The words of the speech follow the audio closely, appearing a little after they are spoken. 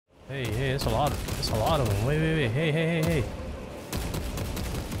Hey, hey, that's a lot. That's a lot of them. Wait, wait, wait. Hey, hey, hey, hey.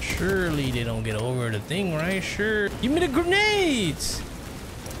 Surely they don't get over the thing, right? Sure. Give me the grenades.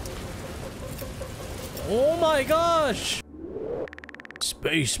 Oh my gosh.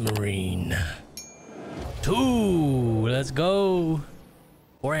 Space Marine 2. Let's go.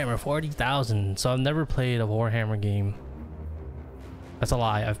 Warhammer 40,000. So I've never played a Warhammer game. That's a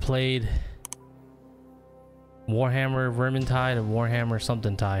lie. I've played Warhammer Vermintide and Warhammer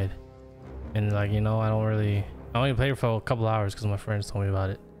something Tide. And like, you know, I only played it for a couple hours because my friends told me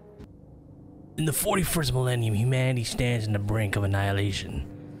about it. In the 41st millennium, humanity stands on the brink of annihilation.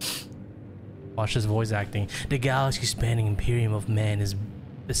 Watch this voice acting. The galaxy-spanning imperium of man is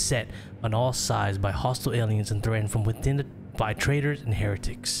beset on all sides by hostile aliens and threatened from within by traitors and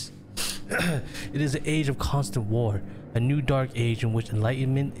heretics. It is an age of constant war, a new dark age in which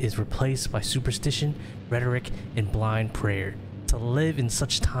enlightenment is replaced by superstition, rhetoric, and blind prayer. To live in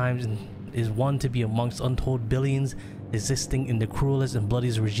such times is one to be amongst untold billions existing in the cruelest and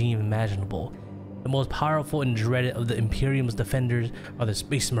bloodiest regime imaginable. The most powerful and dreaded of the Imperium's defenders are the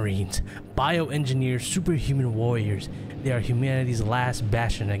Space Marines, bioengineered superhuman warriors. They are humanity's last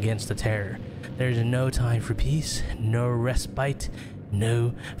bastion against the terror. There is no time for peace, no respite,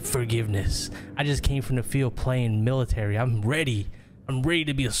 no forgiveness. I just came from the field playing military. I'm ready. I'm ready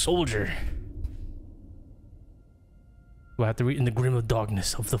to be a soldier. Do I have to read in the grim of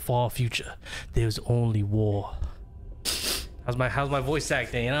darkness of the far future? There's only war. How's my voice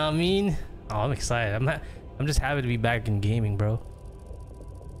acting? You know what I mean? Oh, I'm excited. I'm just happy to be back in gaming, bro.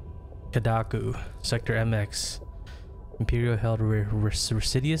 Kadaku, Sector MX, Imperial held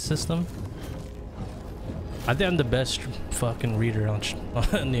Residius system. I think I'm the best fucking reader on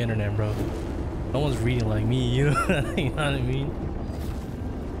the internet, bro. No one's reading like me, you know, you know what I mean?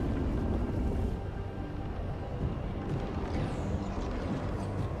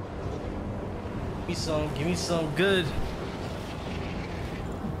 Give me some good.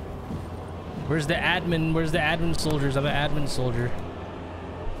 Where's the admin? Where's the admin soldiers? I'm an admin soldier.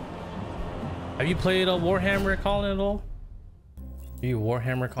 Have you played a Warhammer Colin at all? Are you a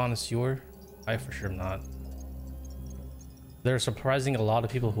Warhammer connoisseur? I for sure am not. There are surprising a lot of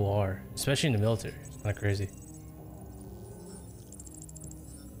people who are, especially in the military. It's kind of crazy.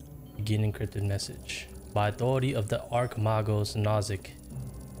 Begin encrypted message. By authority of the Archmagos Nozick,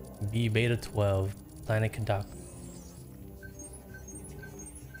 B Beta 12, Planet Kadaku.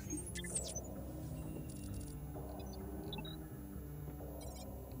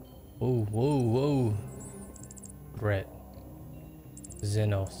 Whoa, whoa, whoa. Brett.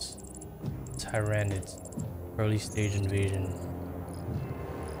 Xenos. Tyranids. Early stage invasion.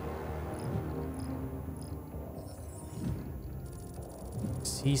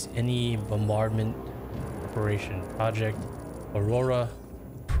 Cease any bombardment operation. Project Aurora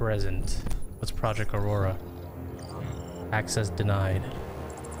present. What's Project Aurora? Access denied.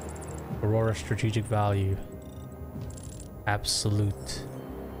 Aurora strategic value. Absolute.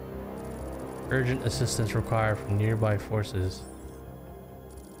 Urgent assistance required from nearby forces.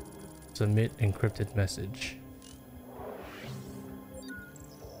 Submit encrypted message.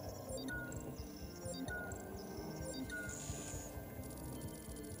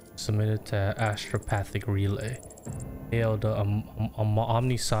 Submitted to astropathic relay. Hail the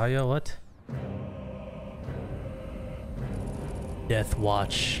Omnisaya, what? Death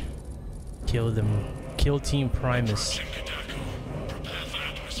watch. Kill them. Kill Team Primus.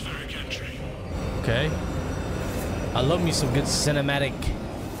 Okay. I love me some good cinematic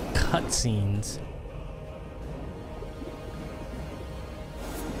cutscenes.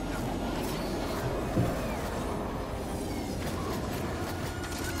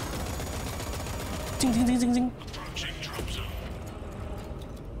 Ding, ding, ding, ding, ding.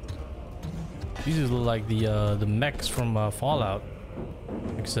 These look like the mechs from Fallout,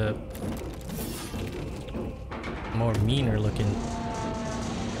 except more meaner looking.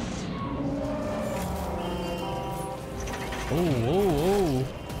 Oh, oh,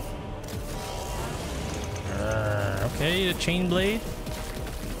 oh. Okay, a chain blade.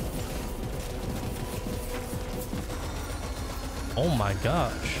 Oh my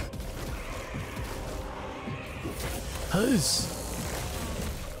gosh. Huzz.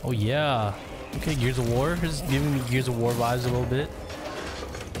 Oh yeah. Okay, Gears of War is giving me Gears of War vibes a little bit.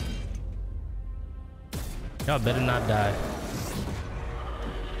 Y'all better not die.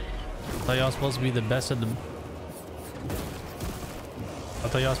 I thought y'all supposed to be the best of the... I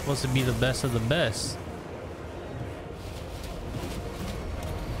thought y'all supposed to be the best of the best.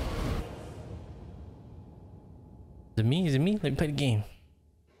 Is it me? Is it me? Let me play the game.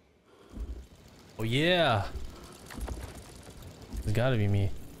 Oh yeah. It's gotta be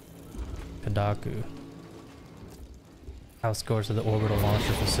me. Kadaku. Outscores of the orbital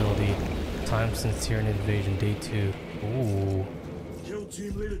launcher facility. Time since Tyranid invasion, day 2. Ooh. Kill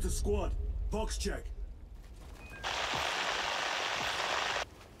team leader to squad. Box check.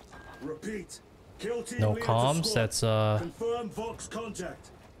 Repeat. Kill team No leader comms. to squad. That's Confirm Vox contact.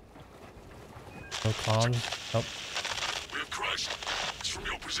 no comms. Nope. We have crashed. It's from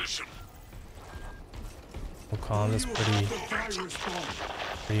your position. No comms. That's You pretty have the virus bomb.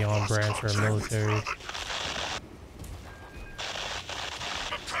 pretty on brand for a military.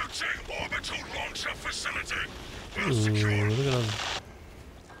 Approaching orbital launcher facility. Ooh, look at those.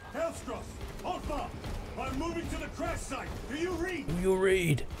 Hellstroth, Alpha. I'm moving to the crash site. Do you read? You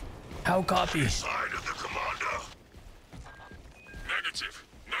read. How copy? Side of the commander. Negative.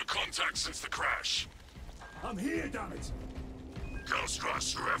 No contact since the crash. I'm here, damn it.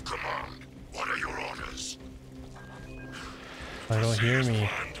 Ghostrust, you have command. What are your orders? I don't hear As me.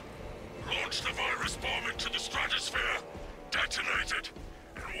 planned. Launch the virus bomb into the stratosphere. Detonate it.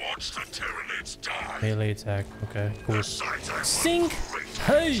 And watch the Tyranids die. Melee attack. Okay, cool. The site I Sink!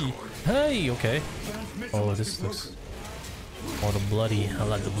 Hey! Hey! Okay. Oh, this looks. Oh, the bloody. I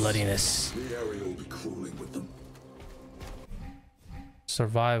like the bloodiness. The area will be crawling with them.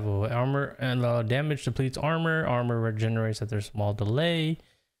 Survival. Armor and damage depletes armor. Armor regenerates after a small delay.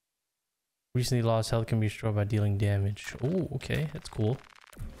 Recently lost health can be destroyed by dealing damage. Oh, okay. That's cool.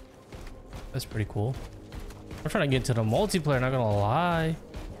 That's pretty cool. I'm trying to get into the multiplayer, not gonna lie.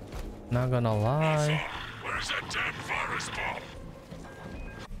 Not gonna lie. Where is that damn virus bomb?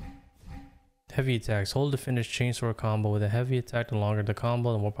 Heavy attacks. Hold to finish chainsaw combo with a heavy attack. The longer the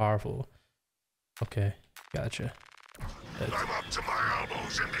combo, the more powerful. Okay, gotcha. I'm up to my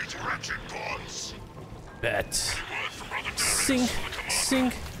elbows in these wretched bonds. Bet. Word from Brother Sink, Darius, the commander.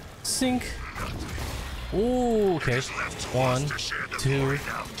 sink, sink. Ooh, okay. 1, 2,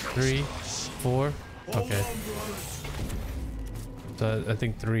 3, 4. Okay. So I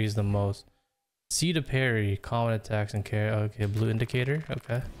think 3 is the most. C to parry, common attacks and carry. Okay, blue indicator.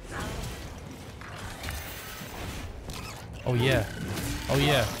 Okay. Oh yeah. Oh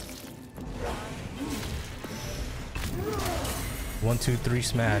yeah. 1, 2, 3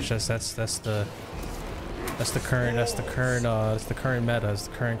 smash. That's the current meta. It's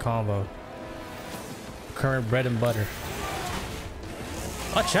the current combo. Current bread and butter.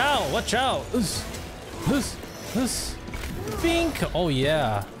 Watch out! Watch out! Bink! Oh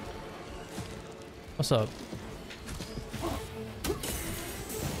yeah. What's up?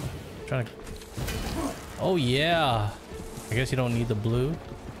 Trying to. Oh yeah. I guess you don't need the blue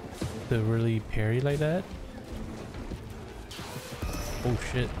to really parry like that. Oh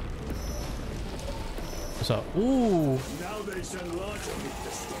shit. What's up? Ooh. Now they send larger meat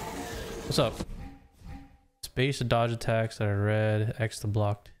to stop me. What's up? Space to dodge attacks that are red. X to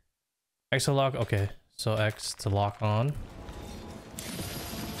block. X to lock. Okay. So X to lock on.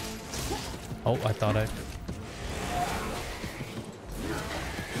 Oh, I thought I.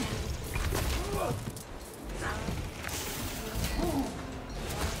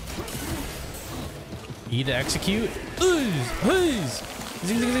 E to execute. Zing,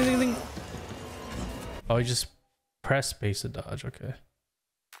 zing, zing, zing, zing. Oh, you just press space to dodge. Okay.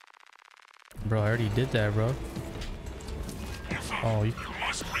 Bro, I already did that, bro. Oh, you. You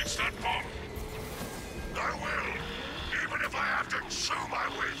must reach that bomb. I will, even if I have to chew my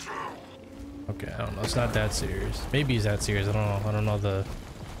way through. Okay, I don't know. It's not that serious. Maybe it's that serious. I don't know. I don't know the.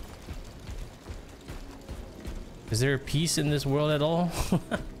 Is there peace in this world at all?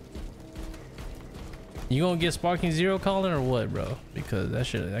 You gonna get Sparking Zero Colin or what, bro? Because that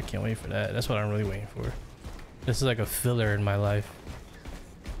shit, I can't wait for that. That's what I'm really waiting for. This is like a filler in my life.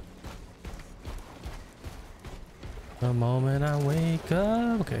 The moment I wake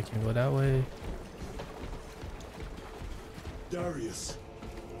up. Okay, I can't go that way. Darius,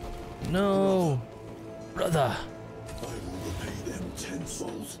 No, brother. I will repay them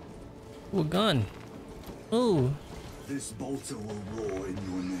tenfold. Ooh, a gun. Ooh, This bolter will roar in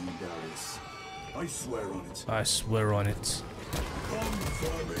your name, Darius. I swear on it. I swear on it. Come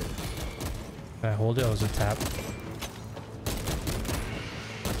for me. Can I hold it? Oh, it was a tap.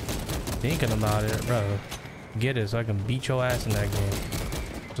 Thinking about it, bro. Get it so I can beat your ass in that game.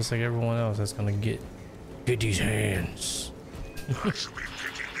 Just like everyone else that's gonna get these hands. I should be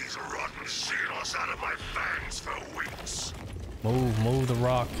picking these rotten seals out of my fangs for weeks. Move the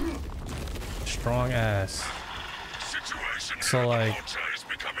rock. Strong ass. Situation So, here like, at the Volta is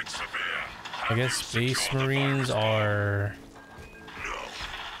becoming severe. I guess Space Marines are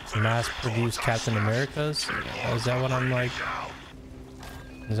mass-produced Captain Americas. Is that what I'm like?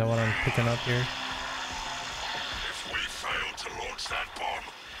 Is that what I'm picking up here? If we fail to launch that bomb,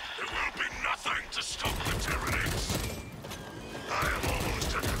 there will be nothing to stop the Tyranids. I am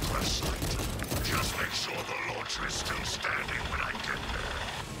almost at the crash site. Just make sure the launcher is still standing when I get there.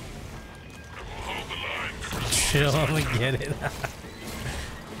 I will hold the line because Chill, let me get it.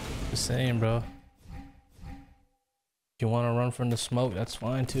 Just saying, bro. If you want to run from the smoke, that's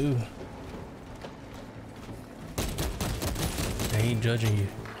fine too. I ain't judging you.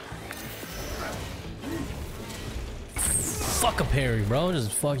 Fuck a parry, bro.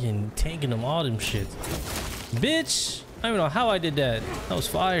 Just fucking tanking them, all them shit. Bitch! I don't even know how I did that. That was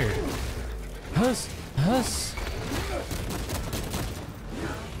fire. Huss.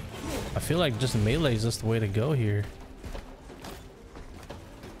 I feel like just melee is just the way to go here.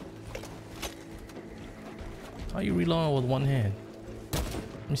 How you reloading with one hand?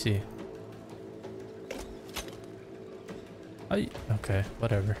 Let me see. Okay,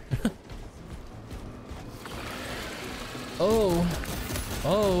 whatever. Oh.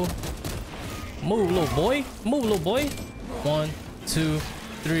 Move, little boy. Move, little boy. 1, 2,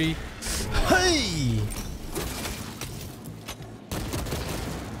 3. Hey!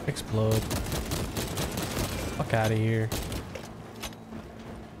 Explode. Fuck out of here.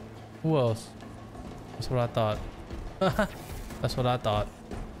 Who else? That's what I thought. That's what I thought.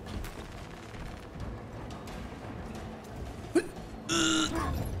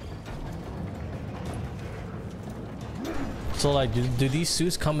 So like, do these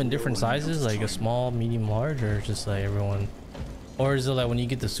suits come in different sizes, like a small, medium, large, or just like everyone? Or is it like when you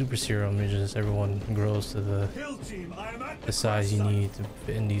get the super serum, it's just everyone grows to the size you need to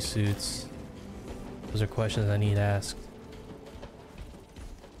fit in these suits? Those are questions I need asked.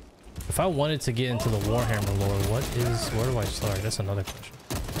 If I wanted to get into the Warhammer lore, where do I start? That's another question.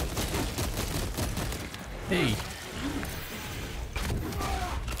 Hey.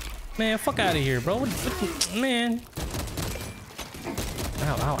 Man, fuck out of here, bro. Man.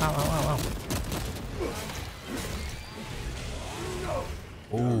 Ow.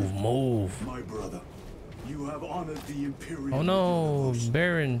 Move. My brother, you have honored the Imperial. Oh no,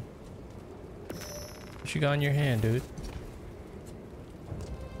 Baron. What you got in your hand, dude?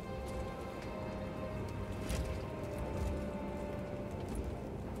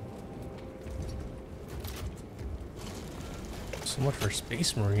 So much for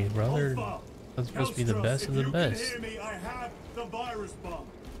Space Marines, brother. That's supposed to be the best of the best. Hear me, I have the virus bomb.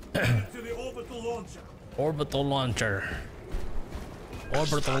 Get to the orbital launcher. Orbital launcher.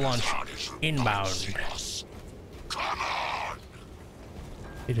 Orbital launch inbound. Come on!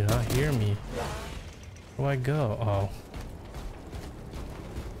 They did not hear me. Where do I go? Oh.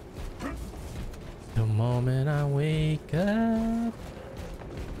 The moment I wake up.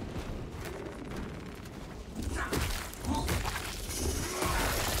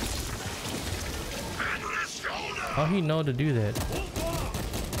 How he know to do that?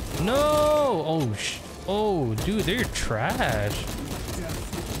 No! Oh oh, dude, they're trash.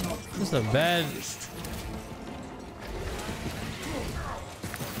 This is a bad.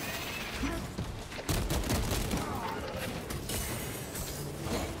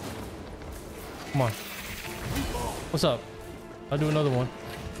 Come on. What's up? I'll do another one.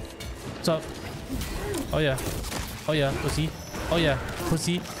 What's up? Oh yeah. Oh yeah, pussy. Oh yeah,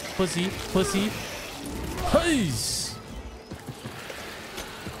 pussy. Hey!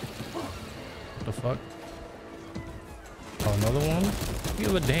 What the fuck? Oh, another one?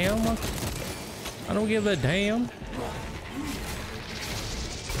 Give a damn? I don't give a damn.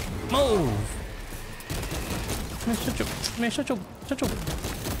 Move! Man, shut your.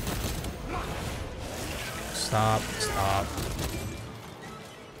 Stop.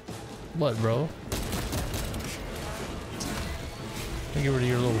 What, bro? Get rid of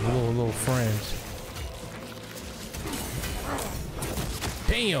your little friends.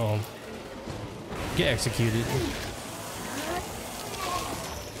 Damn! Get executed.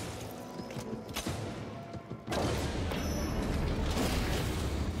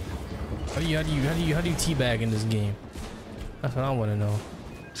 How do you teabag in this game? That's what I want to know.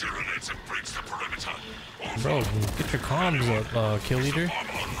 Bro, get your comms up, kill leader.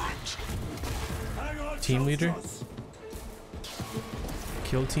 Team leader.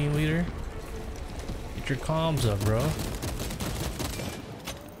 Kill team leader. Get your comms up, bro.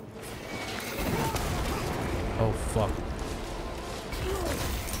 Oh fuck.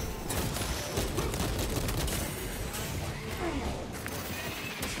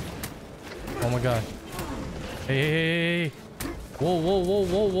 Oh my god. Hey.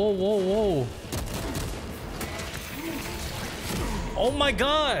 Whoa. Oh my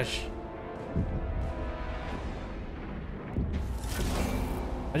gosh.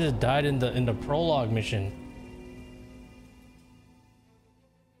 I just died in the prologue mission.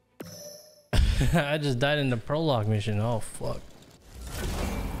 I just died in the prologue mission. Oh fuck.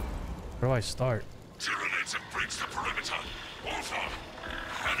 Where do I start? Tyranids and breach the perimeter. Alpha!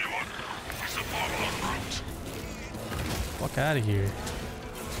 Anyone? He's a bottle en route. Fuck out of here.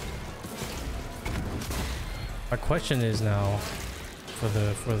 My question is now for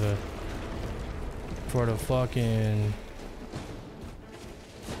the fucking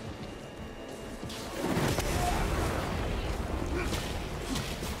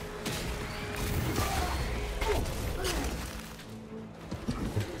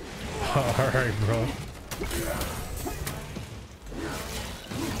alright, bro.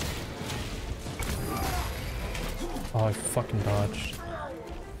 Oh, I fucking dodged.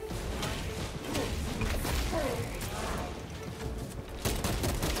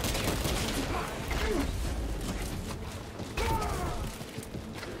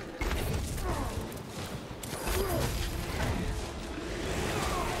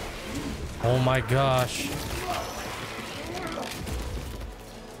 Oh my gosh.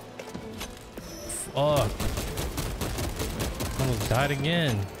 Fuck. Almost died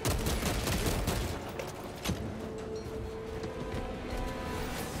again.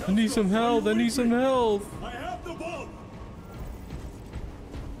 I need some health. I need some health. I have the boat.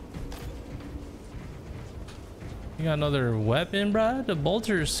 You got another weapon, bruh? The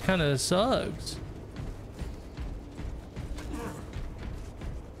bolters kind of sucks.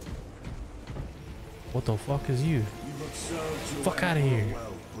 What the fuck is you? Fuck out of here.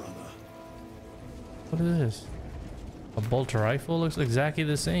 What is this? A bolter rifle? Looks exactly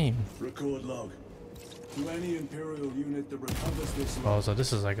the same. Record log. To any Imperial unit that recovers this Oh, so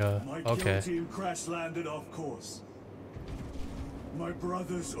this is like a... my Okay. kill team crash landed off course. My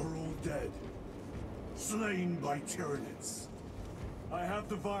brothers are all dead. Slain by Tyranids. I have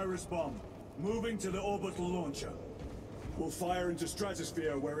the virus bomb. Moving to the orbital launcher. We'll fire into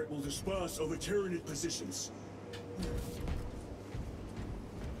stratosphere where it will disperse over Tyranid positions.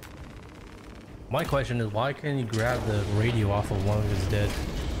 My question is, why can't you grab the radio off of one of his dead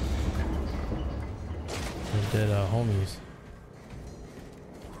homies?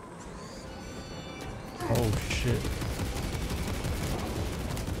 Oh shit.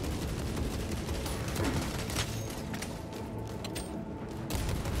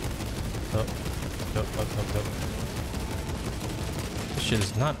 Up. This shit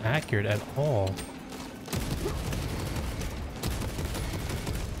is not accurate at all.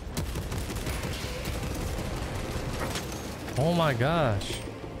 Oh my gosh.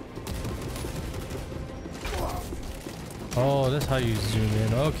 Oh, that's how you zoom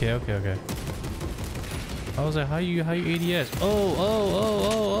in. Okay. I was like, how you ADS? Oh.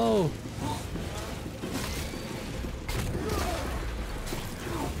 Oh,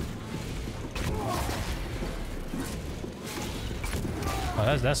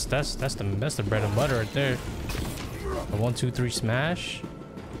 that's the bread and butter right there. A 1, 2, 3 smash.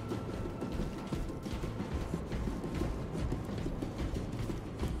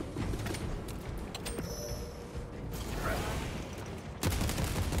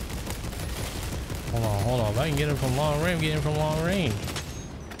 Hold on. If I can get him from long range, get him from long range.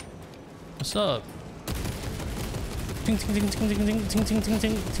 What's up? Ting ting ting ting ting ting ting ting ting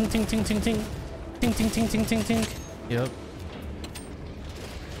ting ting ting ting ting ting ting ting ting. Yep.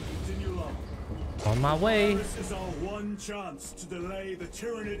 On my way. This is our one chance to delay the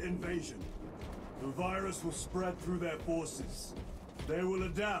Tyranid invasion. The virus will spread through their forces. They will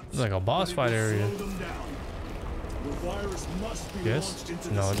adapt. It's like a boss fight area. Slow them down. The virus must be launched into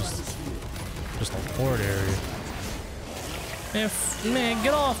the stratosphere. Just a port area. Man,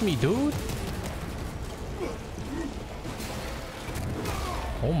 get off me, dude.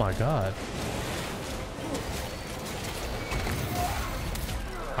 Oh my god.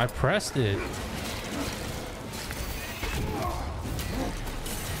 I pressed it.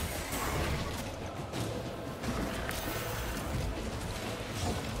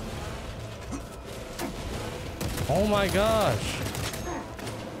 Oh my gosh.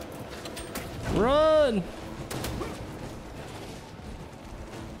 Run!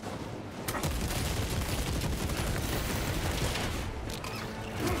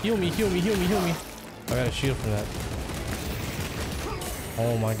 Heal me. I got a shield for that.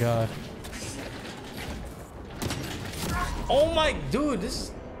 Oh my god. Oh my dude, this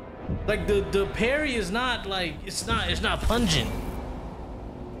is like the parry is not like it's not pungent.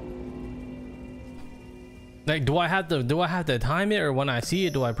 Like, do I have to time it, or when I see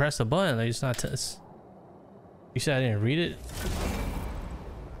it, do I press the button? Like, it's not. You said I didn't read it,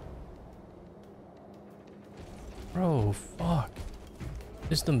 bro. Fuck.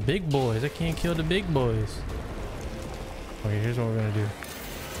 It's them big boys. I can't kill the big boys. Okay, here's what we're gonna do.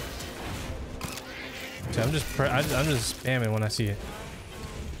 Actually, I'm just spamming when I see it.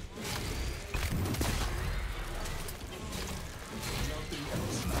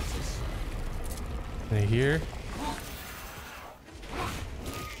 Right here.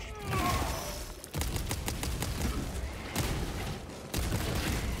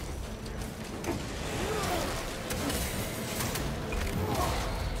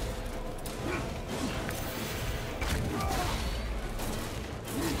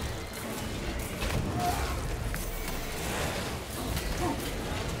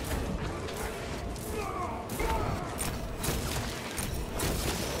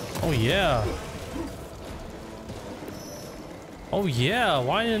 Oh yeah. Oh yeah,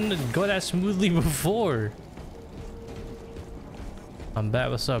 why didn't it go that smoothly before? I'm back.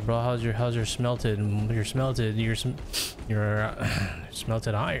 What's up, bro? How's your smelted smelted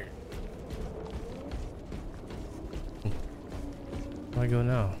iron? Where do I go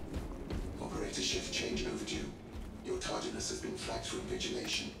now? Operator shift change overdue. Your tardiness has been flagged for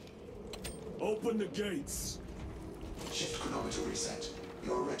invigilation. Open the gates. Shift chronometer reset.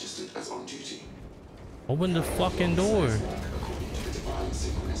 You're registered as on duty. Open the fucking door. According to the divine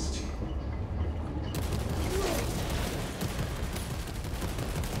synchronicity.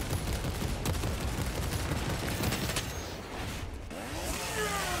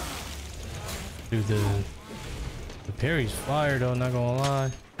 Dude, the parry's fire though, not gonna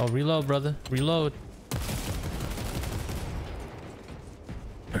lie. Oh, reload, brother. Reload.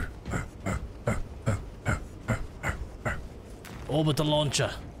 Over the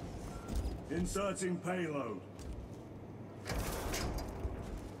launcher. Inserting payload.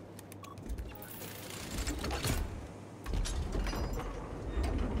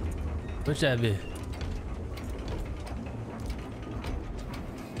 Push that bit.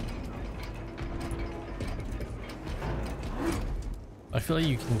 I feel like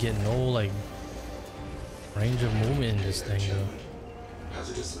you can get no like range of movement in this thing though.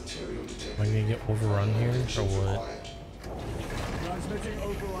 Hazardous material detected. Am I gonna get overrun here or what? Transmitting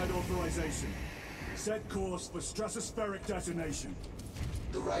override authorization. Set course for stratospheric detonation.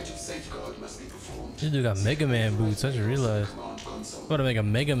 The rite of safeguard must be performed. This dude got Mega Man boots, I just realized. Command console. Gotta make a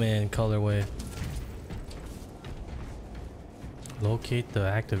Mega Man colorway. Locate the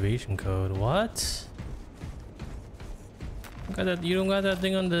activation code. What? Got that? You don't got that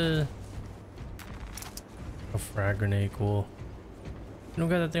thing on the... A frag grenade, cool. You don't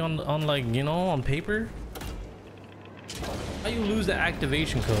got that thing on like, you know, on paper? How you lose the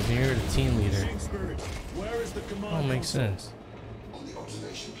activation code when you're the team leader? Where is the command That don't make sense. On the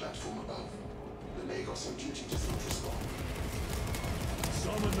observation platform above. The Magos on duty does not respond.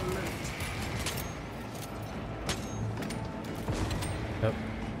 Summon the lift. Yep.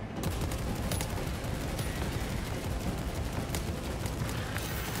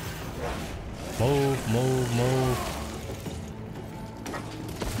 Move.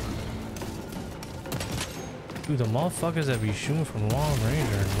 Dude, the motherfuckers that be shooting from long range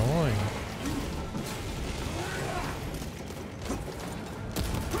are annoying.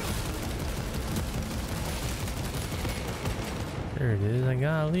 There it is, I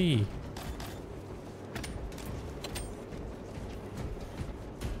gotta leave.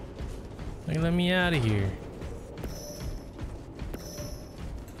 Like, let me out of here.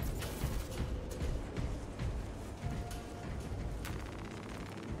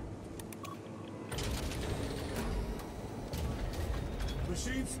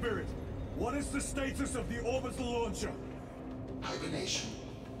 Machine Spirit, what is the status of the orbital launcher? Hibernation.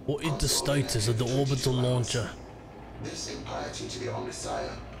 What is the status of the orbital launcher? This impiety to the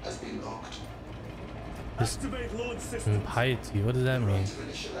Omnissiah has been locked. Activate launch system. Impiety, what does that mean? Rite of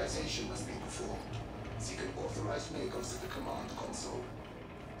initialization must be performed. Seek an authorized Magos at the command console.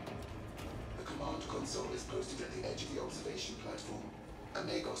 The command console is posted at the edge of the observation platform. A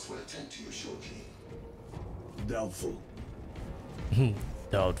Magos will attend to you shortly. Doubtful.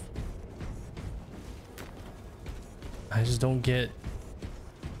 Doubtful. I just don't get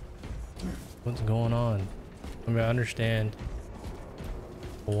what's going on. I mean, I understand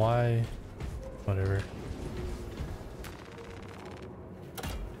why, whatever.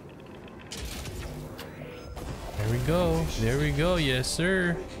 There we go. There we go. Yes,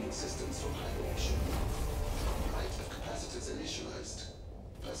 sir. Awakening systems from hibernation. Rite of capacitors initialized.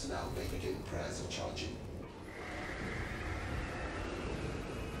 Personnel may begin prayers of charging.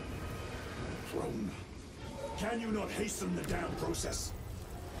 Throne. Can you not hasten the damn process?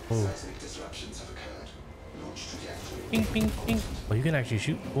 Seismic disruptions have occurred. Launch trajectory. Ping, ping, ping. Oh, you can actually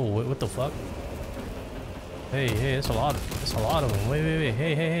shoot. Oh, what the fuck? Hey, that's a lot. That's a lot of them. Wait.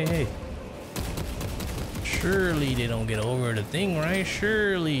 Hey. Surely they don't get over the thing, right?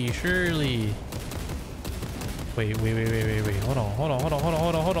 Surely. Wait. Hold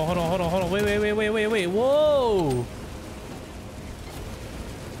on. Wait. Whoa!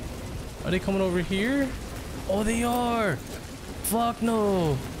 Are they coming over here? Oh, they are. Fuck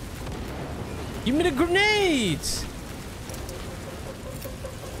no. Give me the grenades.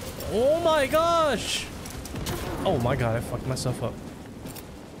 Oh my gosh. Oh my god, I fucked myself up.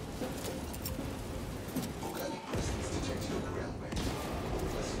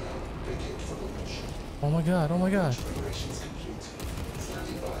 Oh my god,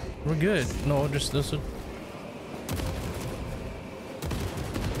 We're good. No, just this would...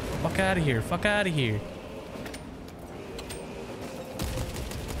 Fuck out of here.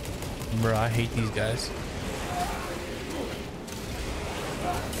 Bro, I hate these guys.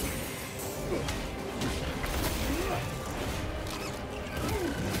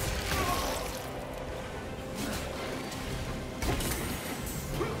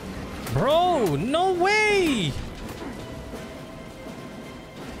 Bro, no way!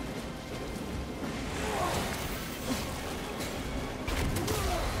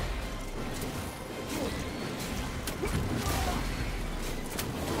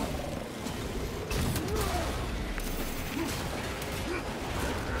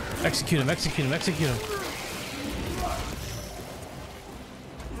 Execute him.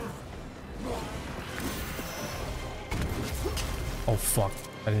 Oh fuck,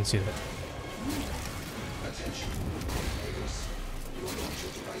 I didn't see that.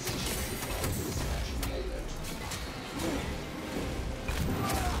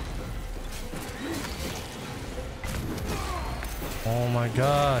 Oh my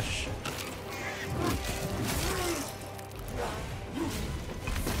gosh.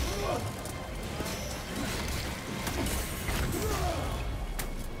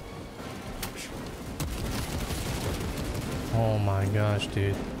 Oh my gosh,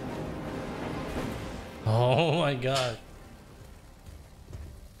 dude. Oh my god.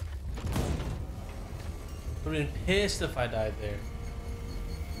 I would have been pissed if I died there.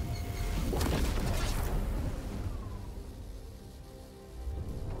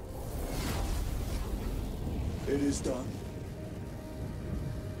 It is done.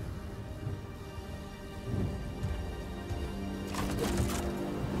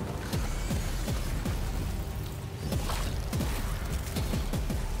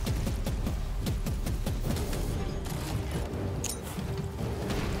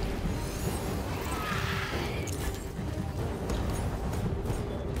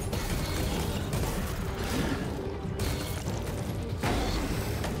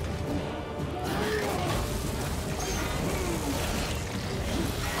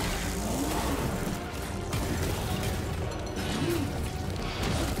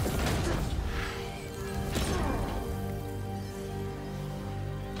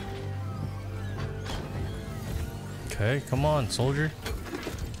 Okay, come on, soldier.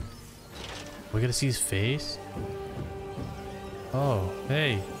 We gotta see his face. Oh,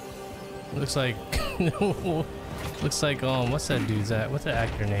 hey. Looks like what's that dude's at? What's that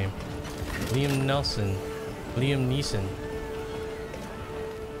actor name? Liam Neeson.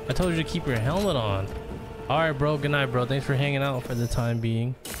 I told you to keep your helmet on. Alright, bro. Good night, bro. Thanks for hanging out for the time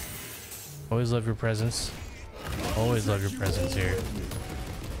being. Always love your presence. Always love your presence here.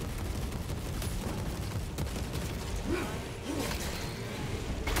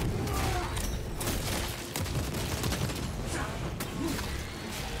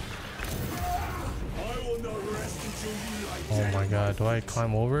 Oh my god, do I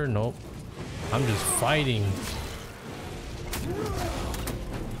climb over? Nope. I'm just fighting.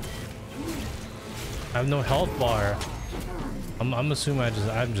 I have no health bar. I'm assuming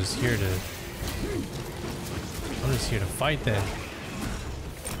I'm just here to fight then.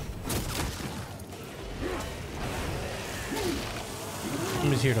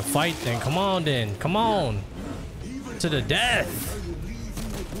 I'm just here to fight then. Come on then. Come on. To the death.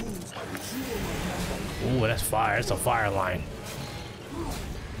 Ooh, that's fire. That's a fire line.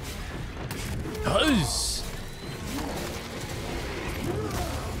 Huzzz.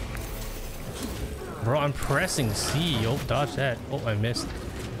 Bro, I'm pressing C. Oh, dodge that. Oh, I missed.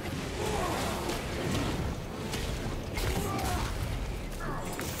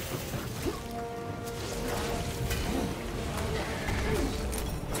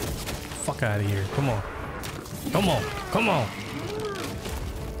 Fuck out of here. Come on. Come on. Come on.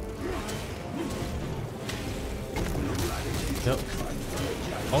 Yep.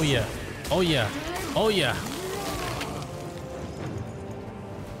 Oh yeah. Oh yeah. Oh yeah.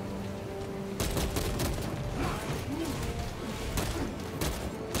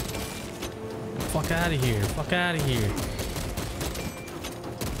 Fuck out of here. Fuck out of here.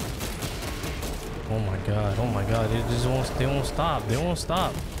 Oh my god, oh my god, they won't stop, they won't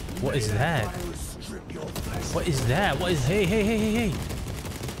stop. What is that? What is that? What is, hey, hey, hey, hey, hey.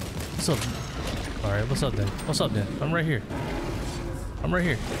 What's up? All right, what's up then? What's up then? I'm right here. I'm right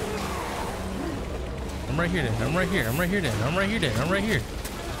here. I'm right here then. I'm right here. I'm right here then. I'm right here then. I'm right here.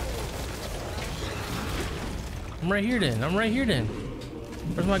 I'm right here then. I'm right here then.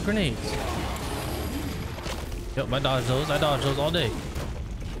 Where's my grenades? Yep, I dodged those. I dodged those all day.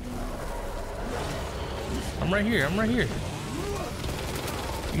 I'm right here. I'm right here.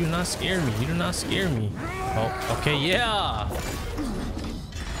 You do not scare me. You do not scare me. Oh, okay, yeah.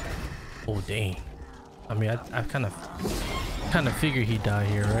 Oh, dang. I mean, I kind of figured he'd die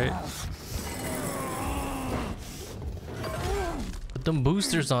here, right? Put them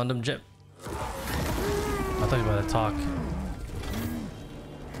boosters on them, jet. I thought you were about to talk.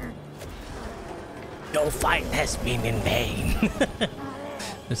 No fight has been in vain.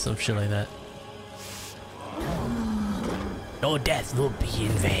 There's some shit like that. No death will be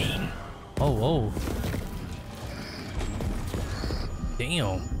in vain. Oh, whoa.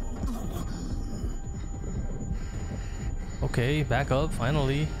 Damn. Okay, back up,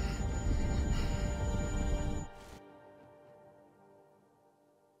 finally.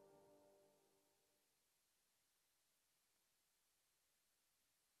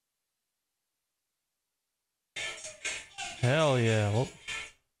 Hell yeah. Well,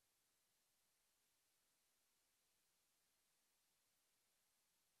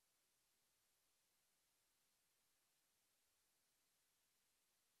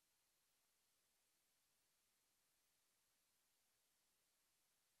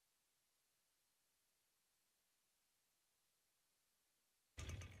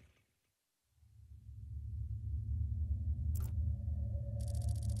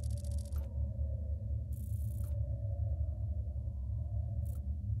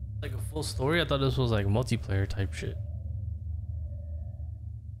 like a full story? I thought this was like multiplayer type shit.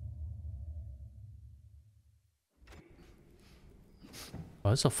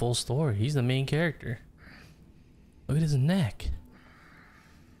 Oh, it's a full story. He's the main character. Look at his neck.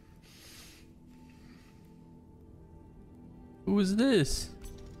 Who is this?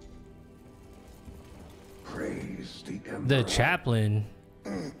 Praise the Emperor. The chaplain.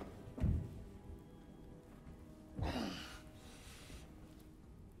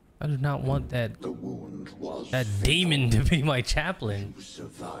 I do not want that demon to be my chaplain. You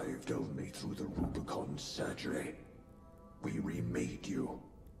survived only through the Rubicon surgery. We remade you.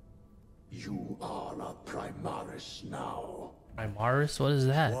 You are a Primaris now. Primaris? What is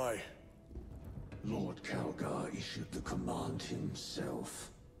that? Why? Lord Calgar issued the command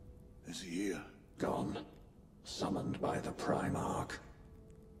himself. Is he here? Gone. Summoned by the Primarch.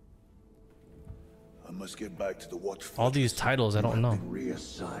 I must get back to the Watch. All these titles, I don't know. Been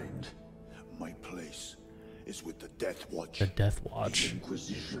reassigned. My place is with the Death Watch. The Death Watch. The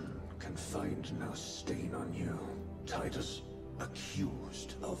Inquisition can find no stain on you. Titus,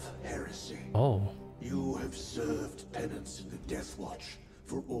 accused of heresy. Oh. You have served penance in the Death Watch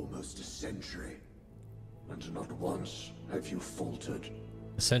for almost a century. And not once have you faltered.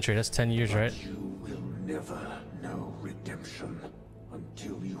 A century, that's 10 years, right? You will never know redemption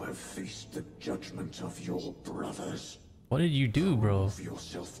until you have faced the judgment of your brothers. What did you do, bro? Prove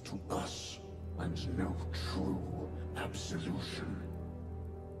yourself to us and know true absolution.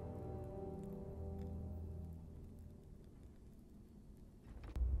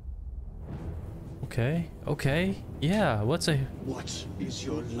 Okay, okay. Yeah, What is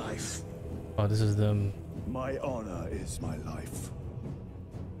your life? Oh, this is them. My honor is my life.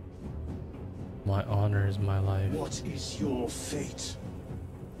 My honor is my life. What is your fate?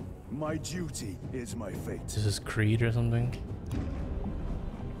 My duty is my fate. This is Creed or something?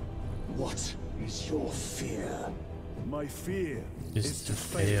 What is your fear? My fear Is to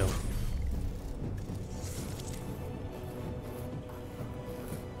fail.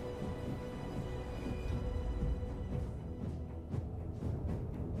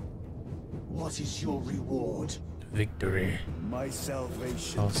 What is your reward? Victory. My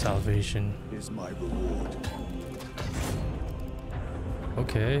salvation Oh, salvation. is my reward.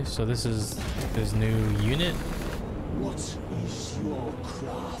 Okay, so this is his new unit. What is your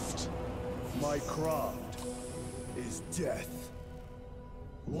craft? My craft is death.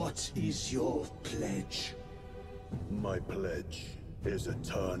 What is your pledge? My pledge is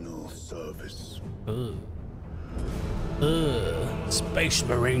eternal service. Ugh. Space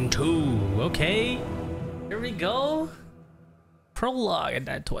Marine 2. Okay. Here we go. Prologue. I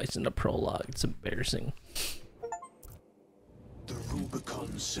died twice in the prologue. It's embarrassing. The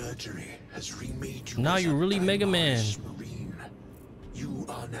Rubicon surgery has remade you. Now as you're a really Mega Man. Primaris Marine. You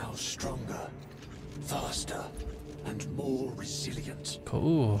are now stronger, faster, and more resilient.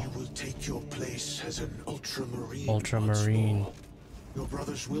 Cool. You will take your place as an ultramarine. Ultramarine. once more. Your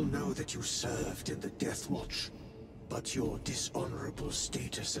brothers will know that you served in the Death Watch, but your dishonorable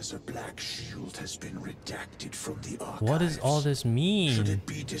status as a Black Shield has been redacted from the archives. What does all this mean? Should it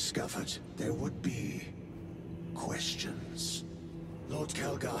be discovered, there would be questions. Lord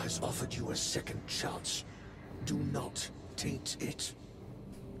Kelgar has offered you a second chance. Do not taint it.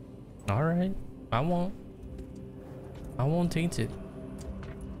 All right, I won't taint it.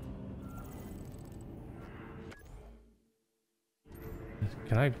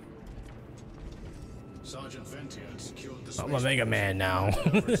 Can I? Sergeant Venti had secured the I'm a Mega Man now.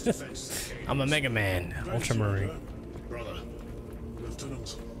 I'm a Mega Man. Ultramarine. Brother,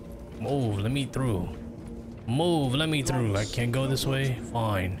 Lieutenant. Move, let me through. Move, let me through. I can't go this way.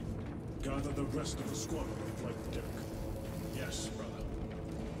 Fine. Gather the rest of the squad on the flight deck. Yes, brother.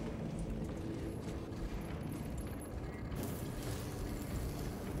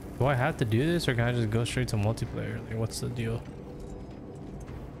 Do I have to do this, or can I just go straight to multiplayer? Like, what's the deal?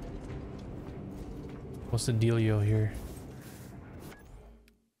 What's the dealio here?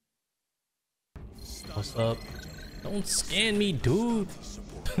 What's up? Don't scan me, dude.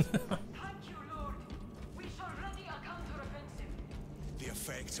 Thank you, Lord. We shall ready a counteroffensive. The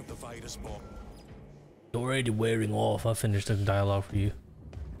effects of the virus bomb. Already wearing off. I finished the dialogue for you.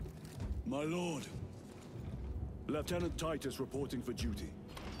 My lord. Lieutenant Titus reporting for duty.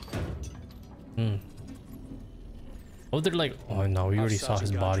 Oh, they're like, oh no, we already saw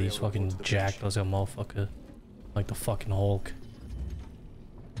his body. He's fucking jacked as a motherfucker. Like the fucking Hulk.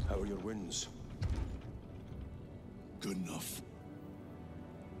 How are your wounds? Good enough.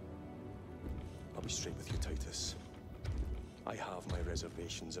 I'll be straight with you, Titus. I have my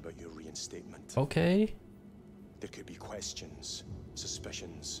reservations about your reinstatement. Okay. There could be questions,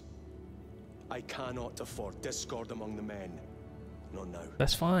 suspicions. I cannot afford discord among the men. Not now.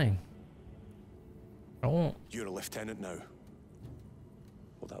 That's fine. I won't. You're a lieutenant now.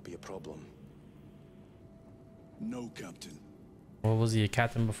 Will that be a problem? No, Captain. What was he, a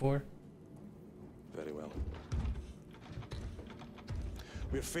captain before? Very well.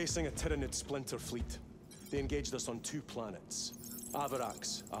 We're facing a Tyranid splinter fleet. They engaged us on 2 planets.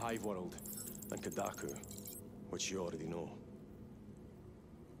 Avarax, a hive world, and Kadaku, which you already know.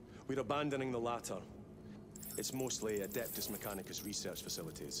 We're abandoning the latter. It's mostly Adeptus Mechanicus research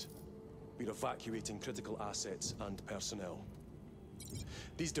facilities. We're evacuating critical assets and personnel.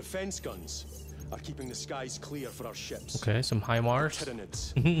 These defense guns are keeping the skies clear for our ships. Okay, some HIMARS.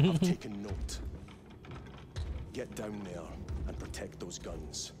 Tyranids have taken note. Get down there and protect those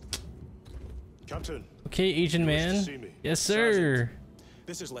guns. Captain. Okay, Asian man. see me? Yes, sir.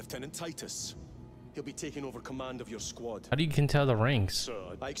 This is Lieutenant Titus. He'll be taking over command of your squad. How do you can tell the ranks?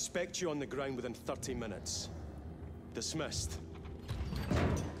 Sir, I expect you on the ground within 30 minutes. Dismissed.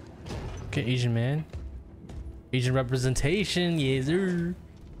 Okay, Asian man. Asian representation, yes, sir.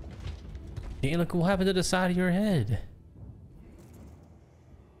 Damn, look what happened to the side of your head.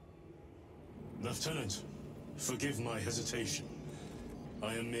 Lieutenant, forgive my hesitation.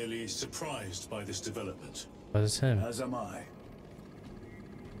 I am merely surprised by this development. What is him? As am I.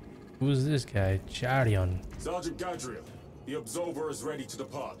 Who's this guy? Charion. Sergeant Gadriel, the Absolver is ready to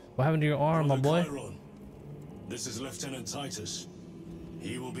depart. What happened to your arm, my boy? Chiron, this is Lieutenant Titus.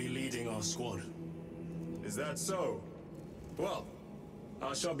 He will be leading our squad. Is that so? Well,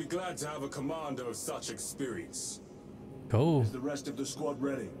 I shall be glad to have a commander of such experience. Go. Is the rest of the squad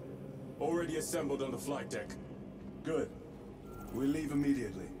ready? Already assembled on the flight deck. Good. We leave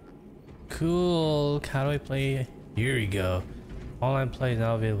immediately. Cool. How do I play? Here we go. Online play is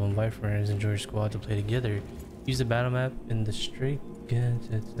now available. Invite friends and join your squad to play together. Use the battle map in the straight.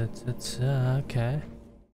 Okay.